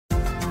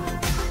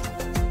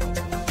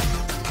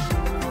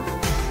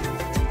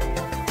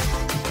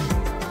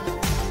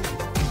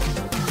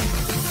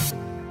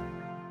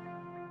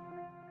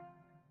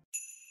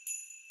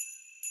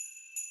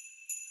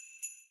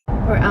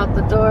We're out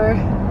the door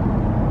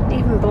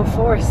even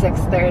before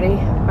 6:30.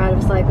 Brad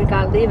was like, we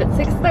gotta leave at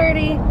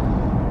 6:30.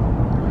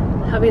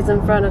 Hubby's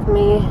in front of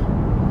me.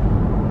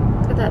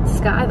 Look at that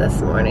sky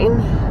this morning.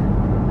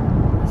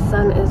 The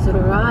sun is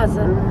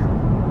rising.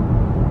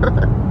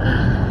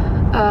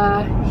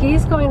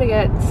 He's going to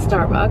get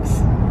Starbucks.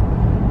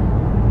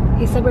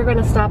 He said we're going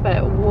to stop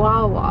at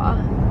Wawa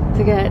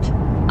to get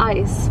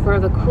ice for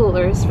the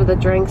coolers, for the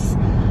drinks,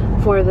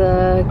 for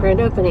the grand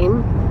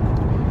opening.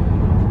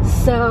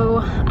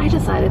 So I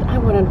decided I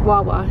wanted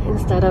Wawa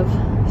instead of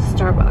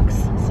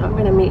Starbucks. So I'm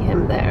going to meet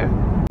him there.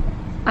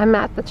 I'm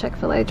at the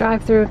Chick-fil-A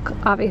drive-thru,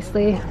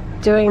 obviously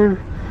doing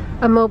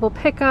a mobile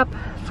pickup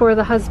for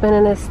the husband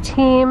and his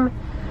team.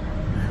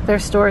 Their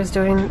store is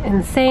doing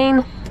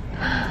insane.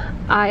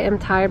 I am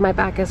tired, my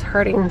back is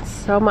hurting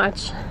so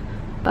much,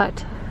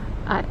 but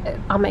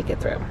I'll make it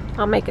through.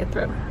 I'll make it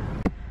through.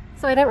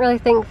 So I didn't really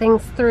think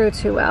things through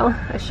too well.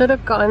 I should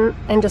have gone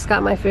and just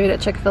got my food at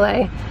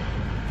Chick-fil-A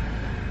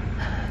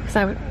because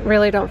I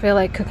really don't feel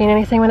like cooking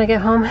anything when I get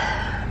home.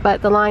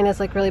 But the line is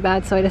like really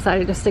bad, so I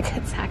decided just to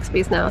get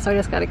Zaxby's now. So I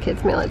just got a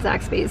kid's meal at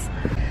Zaxby's.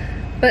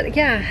 But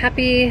yeah,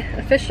 happy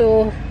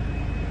official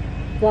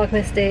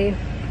Vlogmas Day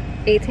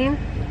 18?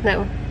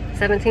 No,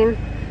 17.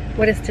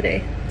 What is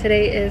today?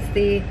 Today is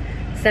the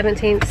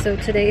 17th, so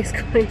today is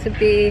going to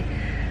be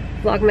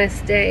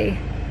Vlogmas Day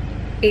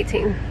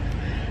 18.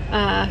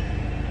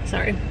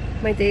 Sorry,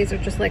 my days are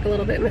just like a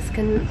little bit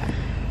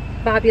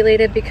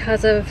miscombobulated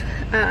because of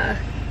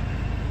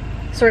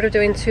sort of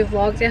doing 2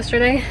 vlogs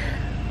yesterday.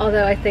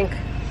 Although I think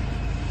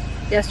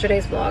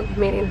yesterday's vlog,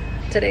 meaning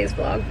today's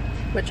vlog,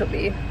 which will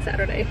be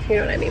Saturday, you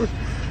know what I mean,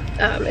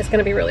 it's going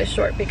to be really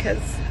short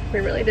because we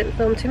really didn't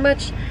film too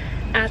much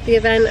at the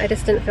event. I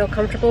just didn't feel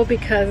comfortable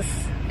because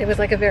it was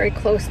like a very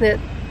close-knit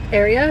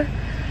area.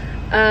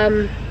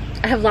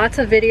 I have lots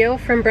of video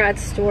from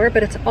Brad's store,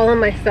 but it's all on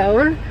my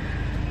phone.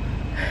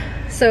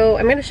 So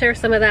I'm going to share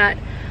some of that,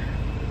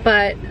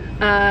 but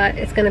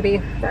it's going to be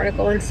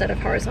vertical instead of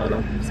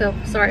horizontal. So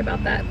sorry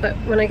about that, but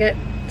when I get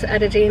to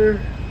editing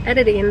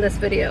this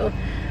video,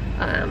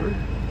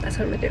 that's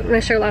what I'm going to do. I'm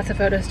going to share lots of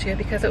photos too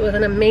because it was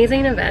an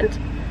amazing event.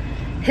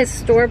 His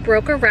store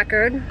broke a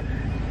record.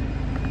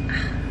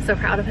 So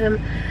proud of him.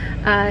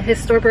 His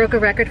store broke a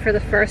record for the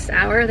first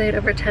hour. They had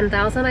over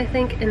 10,000, I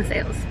think, in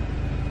sales.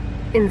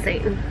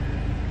 Insane.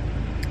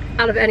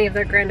 Out of any of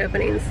their grand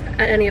openings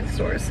at any of the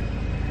stores.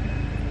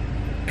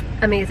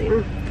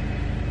 Amazing.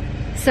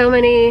 So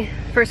many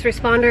first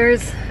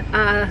responders.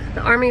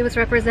 The Army was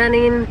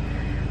representing.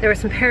 There were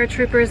some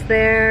paratroopers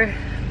there.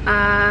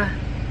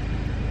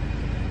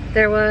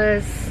 There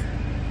was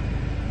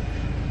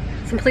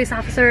some police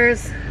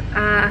officers.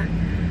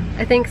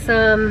 I think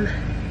some,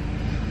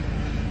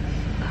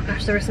 oh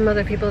gosh, there were some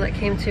other people that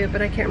came too,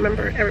 but I can't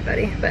remember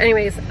everybody. But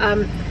anyways,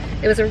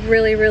 it was a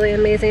really, really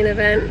amazing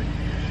event.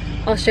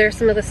 I'll share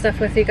some of the stuff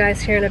with you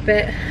guys here in a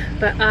bit,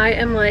 but I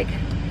am like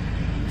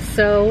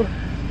so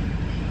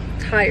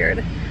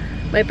tired.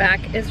 My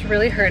back is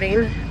really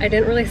hurting. I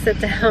didn't really sit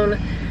down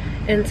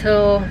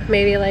until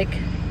maybe like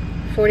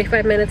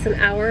 45 minutes, an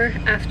hour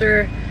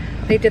after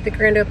they did the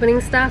grand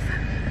opening stuff.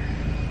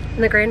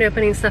 And the grand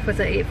opening stuff was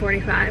at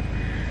 8:45.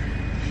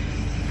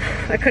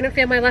 I couldn't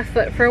feel my left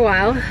foot for a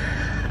while.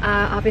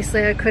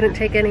 Obviously I couldn't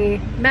take any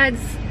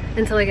meds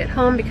until I get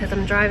home because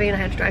I'm driving. I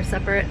had to drive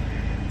separate.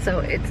 So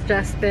it's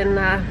just been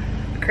a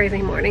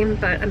crazy morning,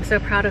 but I'm so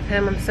proud of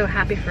him. I'm so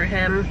happy for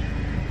him.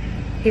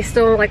 He's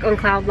still like on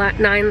cloud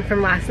 9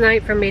 from last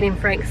night from meeting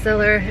Frank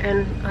Siller,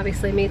 and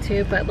obviously me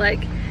too, but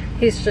like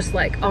he's just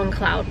like on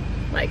cloud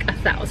like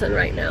 1,000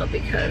 right now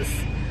because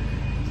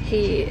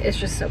he is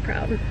just so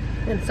proud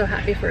and so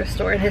happy for his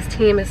store, and his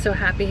team is so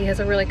happy. He has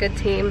a really good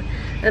team,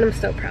 and I'm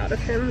so proud of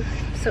him.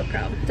 So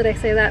proud. Did I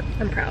say that?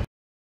 I'm proud.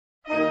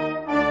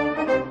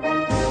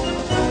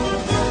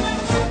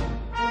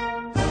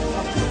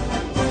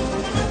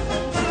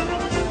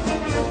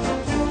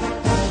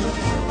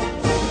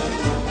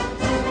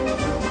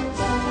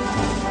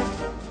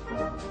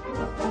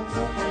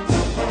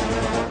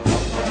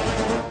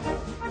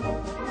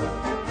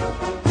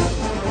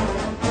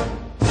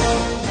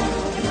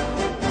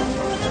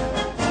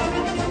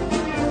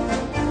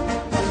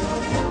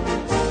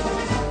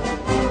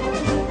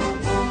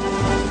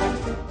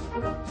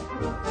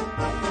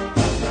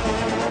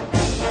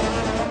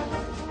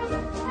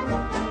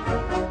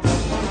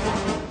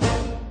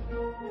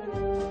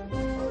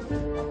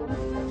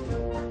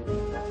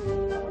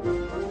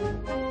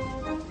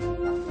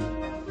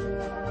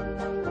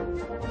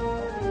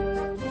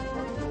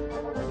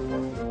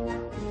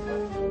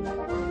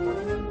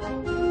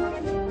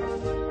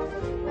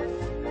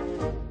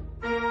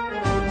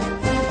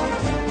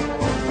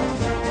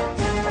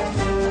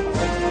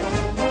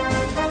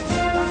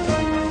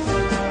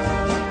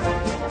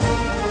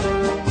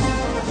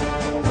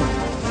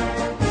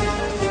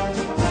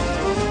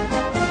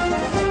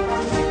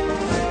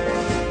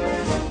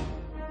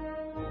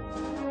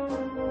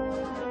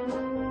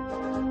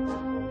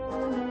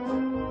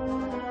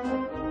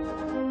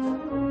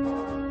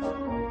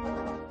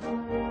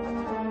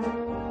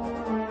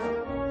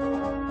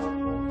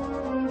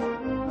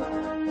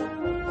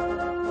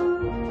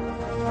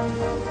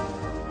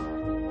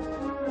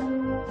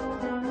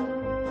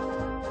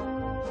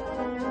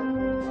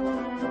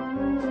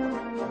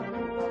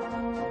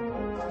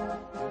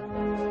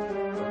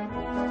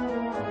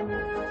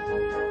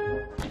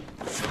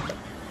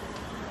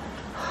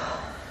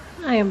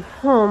 I am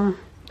home.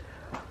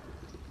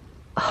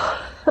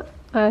 I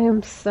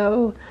am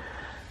so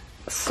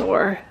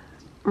sore.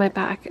 My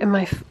back and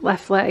my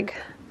left leg.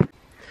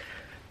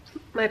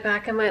 My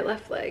back and my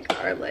left leg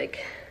are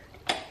like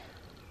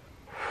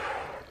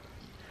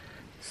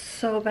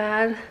so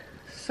bad,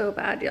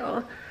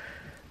 y'all.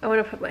 I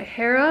want to put my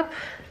hair up.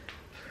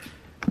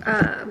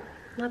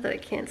 Not that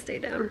it can't stay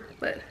down,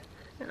 but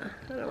yeah,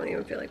 I don't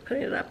even feel like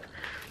putting it up.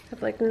 I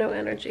have like no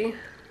energy.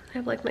 I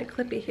have like my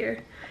clippy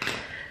here.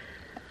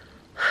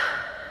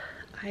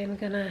 I am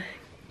gonna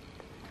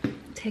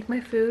take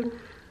my food,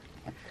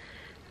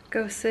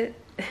 go sit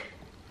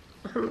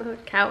on the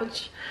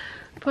couch,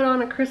 put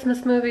on a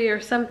Christmas movie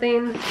or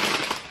something,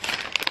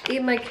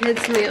 eat my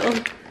kids' meal,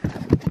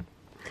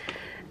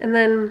 and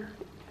then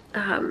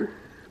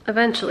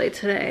eventually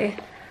today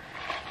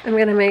I'm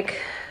gonna make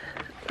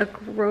a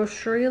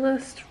grocery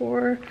list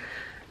for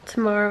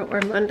tomorrow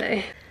or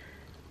Monday.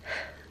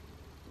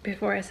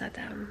 Before I sat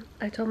down,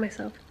 I told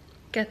myself,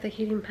 get the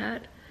heating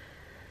pad.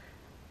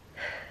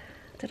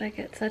 Did I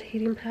get said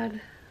heating pad?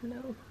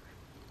 No.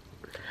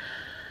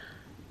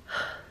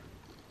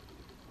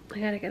 I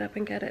gotta get up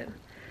and get it.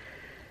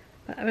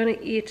 But I'm gonna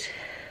eat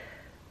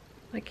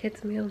my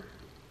kids' meal,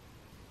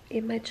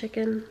 eat my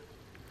chicken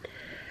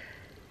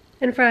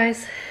and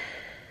fries,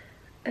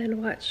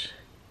 and watch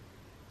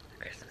a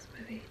Christmas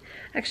movie.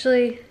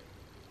 Actually,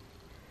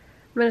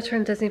 I'm gonna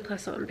turn Disney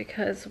Plus on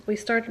because we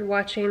started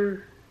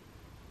watching,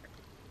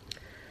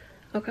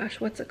 oh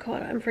gosh, what's it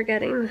called? I'm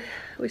forgetting.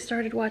 We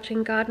started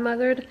watching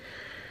Godmothered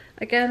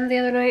again the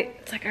other night.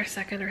 It's like our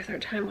second or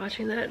third time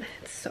watching that.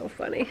 It's so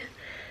funny.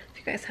 If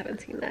you guys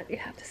haven't seen that, you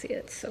have to see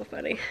it. It's so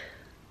funny.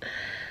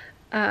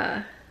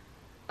 A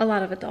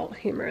lot of adult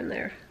humor in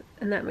there,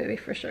 in that movie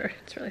for sure.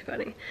 It's really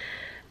funny.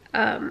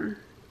 I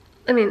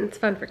mean, it's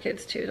fun for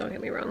kids too, don't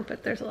get me wrong,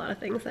 but there's a lot of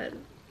things that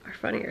are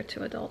funnier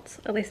to adults,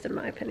 at least in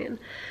my opinion.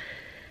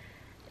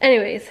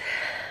 Anyways,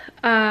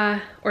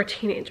 or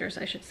teenagers,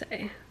 I should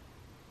say.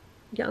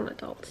 Young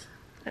adults,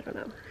 I don't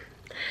know.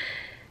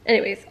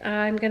 Anyways,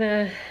 I'm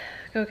gonna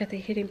go get the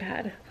heating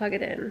pad, plug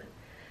it in,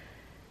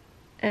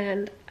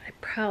 and I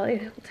probably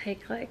will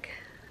take like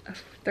a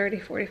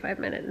 30-45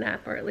 minute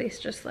nap, or at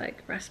least just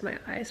like rest my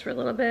eyes for a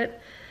little bit,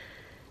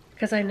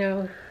 because I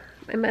know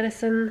my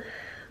medicine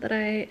that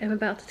I am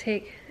about to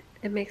take,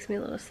 it makes me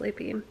a little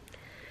sleepy.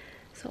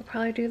 So I'll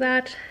probably do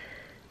that,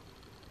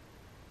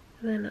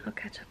 and then I'll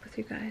catch up with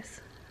you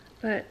guys.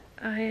 But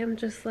I am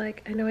just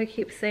like, I know I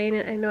keep saying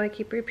it, I know I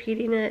keep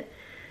repeating it.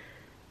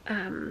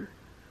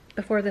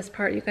 Before this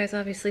part, you guys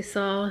obviously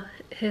saw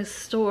his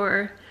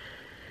store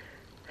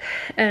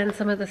and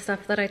some of the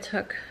stuff that I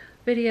took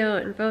video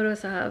and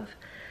photos of.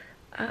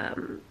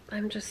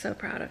 I'm just so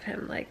proud of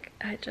him. Like,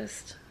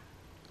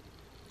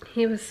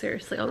 he was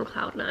seriously on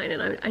cloud 9,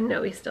 and I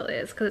know he still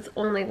is, because it's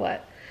only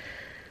what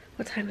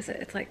time is it?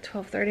 It's like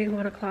 12:30,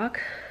 1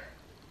 o'clock.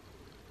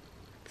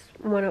 It's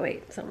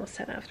 1:08, it's almost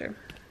 10 after.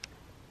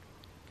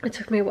 It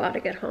took me a while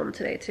to get home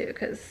today too,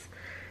 because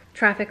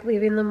traffic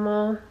leaving the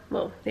mall,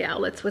 well, the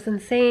outlets, was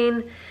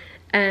insane,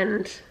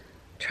 and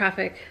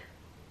traffic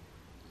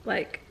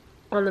like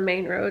on the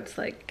main roads,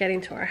 like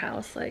getting to our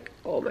house, like,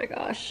 oh my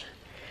gosh.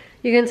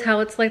 You can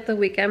tell it's like the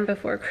weekend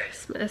before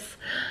Christmas.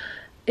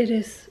 It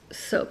is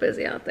so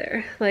busy out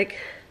there. Like,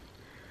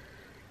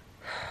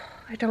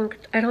 I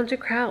don't do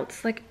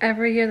crowds. Like,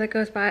 every year that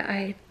goes by,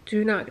 I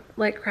do not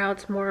like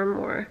crowds more and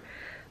more.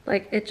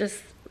 Like, it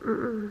just,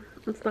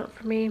 it's not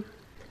for me.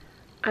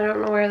 I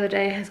don't know where the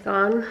day has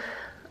gone.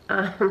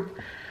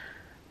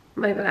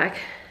 My back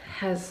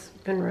has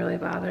been really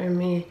bothering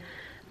me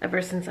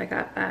ever since I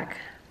got back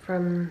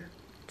from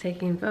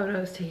taking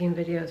photos, taking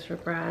videos for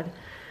Brad.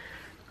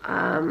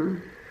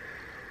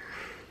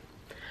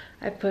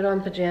 I put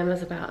on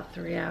pajamas about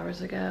 3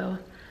 hours ago,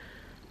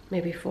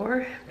 maybe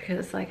 4, because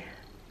it's like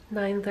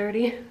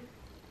 9:30.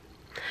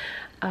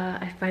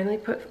 I finally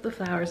put the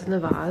flowers in the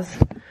vase,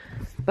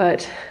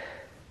 but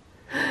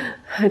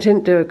I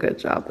didn't do a good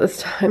job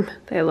this time.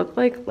 They look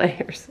like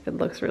layers. It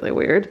looks really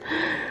weird.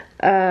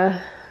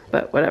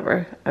 But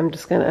whatever. I'm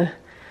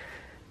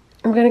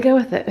gonna go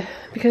with it.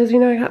 Because, you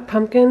know, I got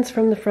pumpkins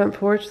from the front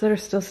porch that are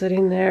still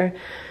sitting there.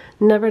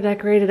 Never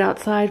decorated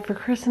outside for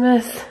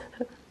Christmas.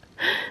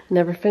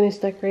 Never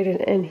finished decorating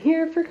in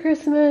here for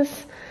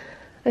Christmas.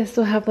 I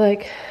still have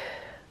like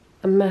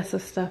a mess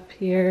of stuff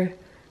here.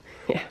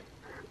 Yeah.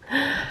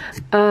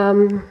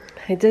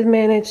 I did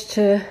manage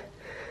to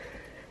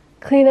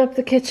clean up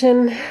the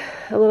kitchen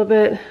a little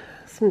bit.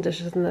 Some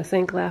dishes in the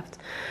sink left.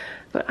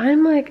 But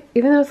I'm like,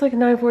 even though it's like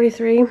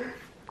 9:43,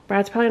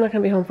 Brad's probably not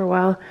gonna be home for a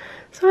while.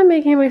 So I'm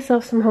making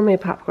myself some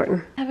homemade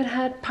popcorn. I haven't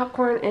had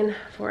popcorn in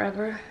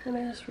forever, and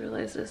I just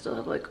realized I still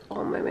have like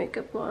all my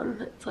makeup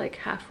on. It's like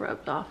half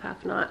rubbed off,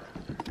 half not.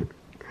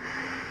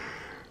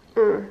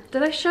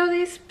 Did I show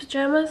these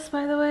pajamas,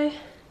 by the way,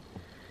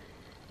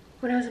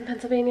 when I was in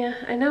Pennsylvania?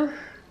 I know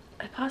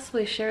I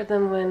possibly shared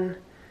them when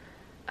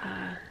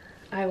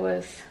I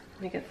was,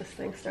 let me get this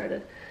thing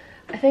started.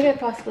 I think I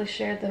possibly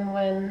shared them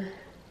when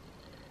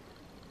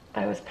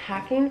I was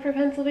packing for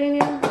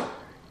Pennsylvania.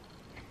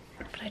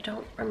 But but I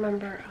don't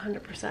remember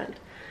 100%.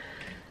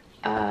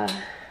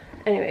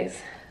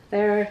 Anyways,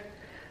 they're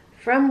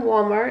from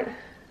Walmart.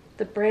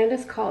 The brand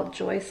is called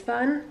Joy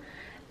Spun,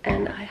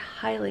 and I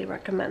highly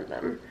recommend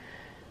them.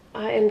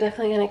 I am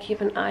definitely going to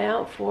keep an eye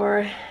out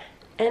for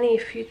any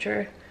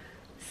future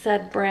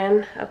said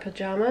brand of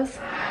pajamas,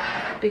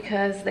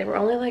 because they were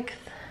only like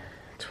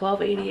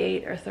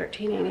 $12.88 or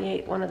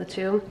 $13.88, one of the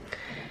two,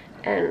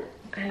 and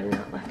I have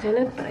not left in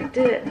it, but I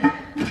did.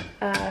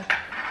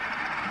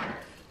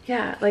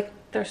 Yeah, like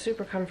they're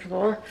super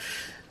comfortable.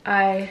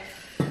 I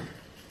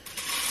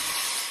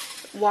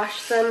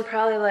washed them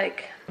probably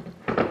like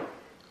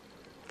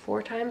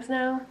 4 times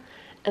now,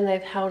 and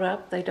they've held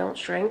up. They don't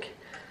shrink.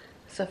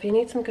 So if you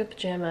need some good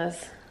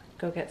pajamas,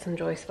 go get some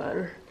Joy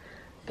Spun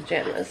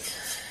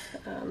pajamas.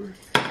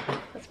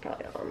 That's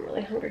probably all I'm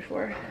really hungry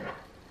for.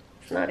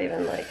 It's not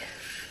even like...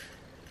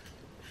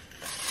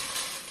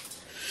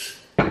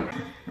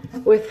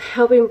 With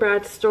helping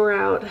Brad store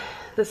out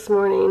this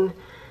morning,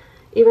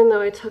 even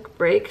though I took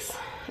breaks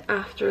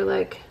after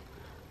like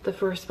the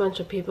first bunch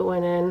of people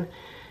went in,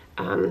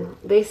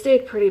 they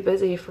stayed pretty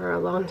busy for a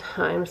long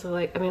time. So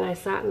like, I mean, I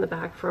sat in the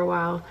back for a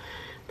while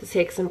to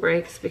take some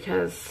breaks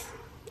because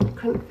I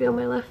couldn't feel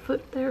my left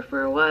foot there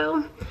for a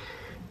while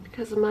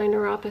because of my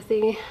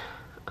neuropathy.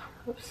 Oh,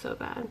 it was so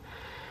bad.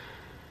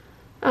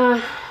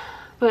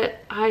 But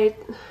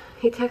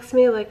he texted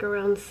me like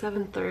around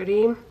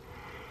 7:30.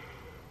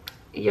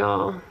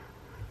 Y'all,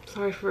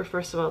 sorry for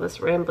first of all this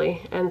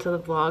rambly end to the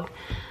vlog,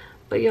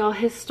 but y'all,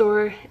 his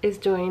store is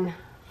doing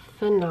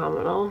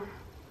phenomenal.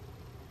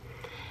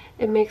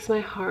 It makes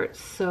my heart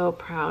so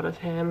proud of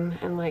him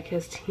and like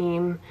his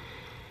team,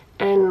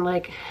 and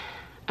like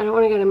I don't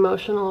want to get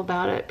emotional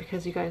about it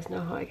because you guys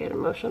know how I get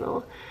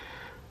emotional,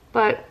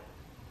 but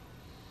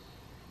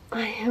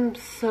I am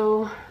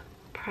so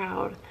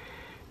proud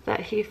that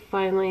he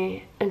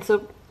finally, and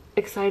so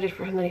excited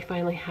for him that he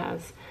finally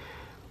has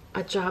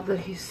a job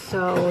that he's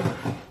so,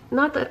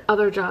 not that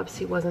other jobs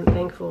he wasn't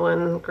thankful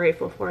and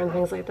grateful for and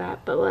things like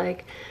that, but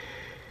like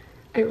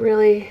I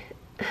really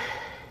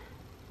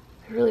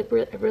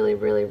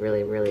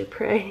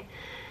pray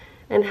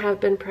and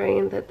have been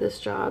praying that this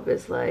job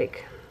is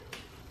like,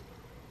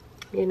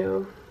 you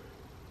know,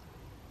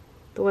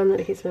 the one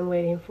that he's been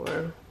waiting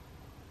for.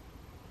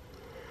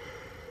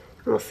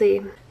 We'll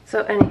see.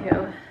 So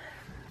anywho,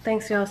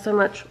 thanks y'all so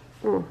much.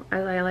 Ooh,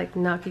 I like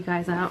knock you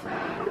guys out.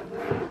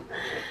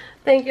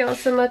 Thank y'all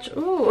so much.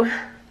 Ooh,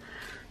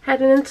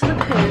 heading into the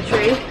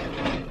pantry.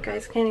 You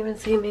guys can't even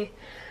see me.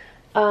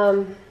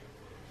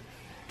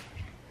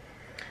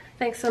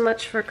 Thanks so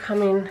much for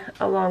coming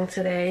along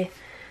today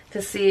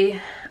to see.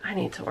 I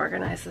need to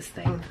organize this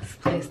thing, this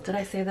place. Did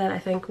I say that? I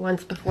think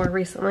once before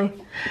recently.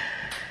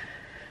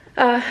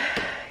 Yeah,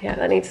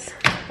 that needs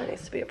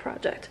to be a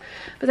project.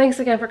 But thanks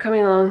again for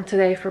coming along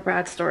today for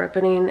Brad's store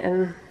opening,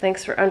 and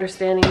thanks for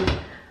understanding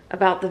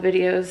about the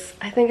videos.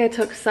 I think I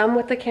took some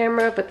with the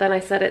camera, but then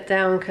I set it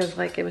down because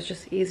like it was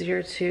just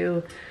easier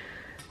to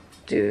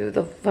do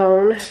the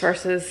phone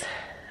versus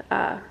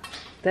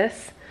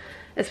this,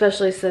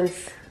 especially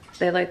since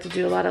they like to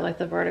do a lot of like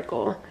the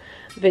vertical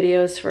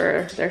videos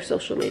for their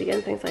social media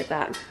and things like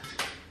that.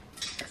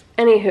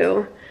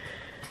 Anywho,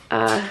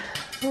 oh,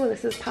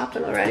 this is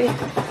popping already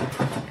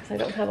because I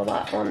don't have a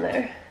lot on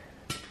there.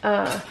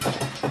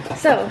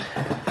 So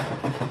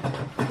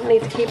I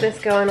need to keep this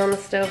going on the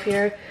stove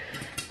here.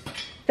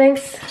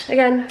 Thanks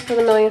again for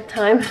the millionth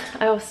time.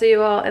 I will see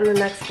you all in the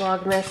next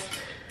Vlogmas.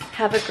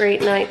 Have a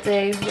great night,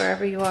 day,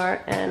 wherever you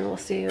are, and we'll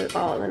see you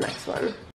all in the next one.